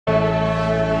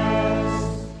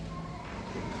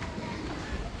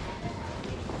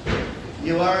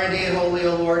You are indeed holy,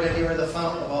 O Lord, and you are the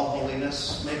fountain of all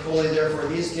holiness. Make holy, therefore,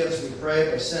 these gifts, we pray,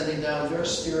 by sending down your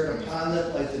Spirit upon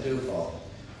them like the dewfall,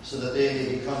 so that they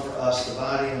may become for us the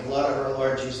body and blood of our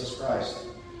Lord Jesus Christ.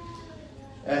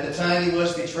 At the time he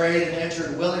was betrayed and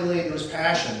entered willingly into his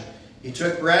passion, he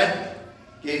took bread,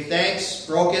 gave thanks,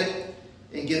 broke it,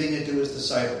 and giving it to his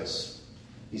disciples,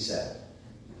 he said,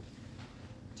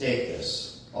 "Take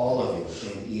this, all of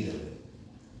you, and eat of it,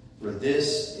 for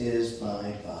this is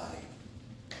my body,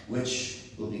 which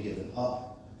will be given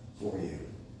up for you."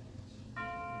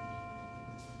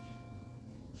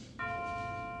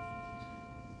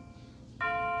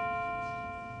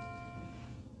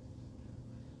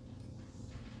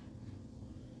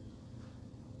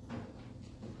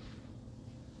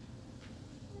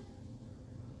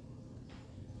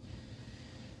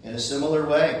 In a similar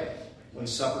way, when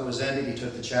supper was ended, he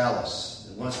took the chalice,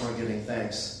 and once more giving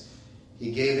thanks,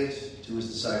 he gave it to his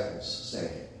disciples,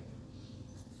 saying,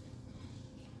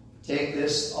 "Take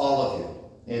this, all of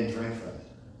you, and drink from it.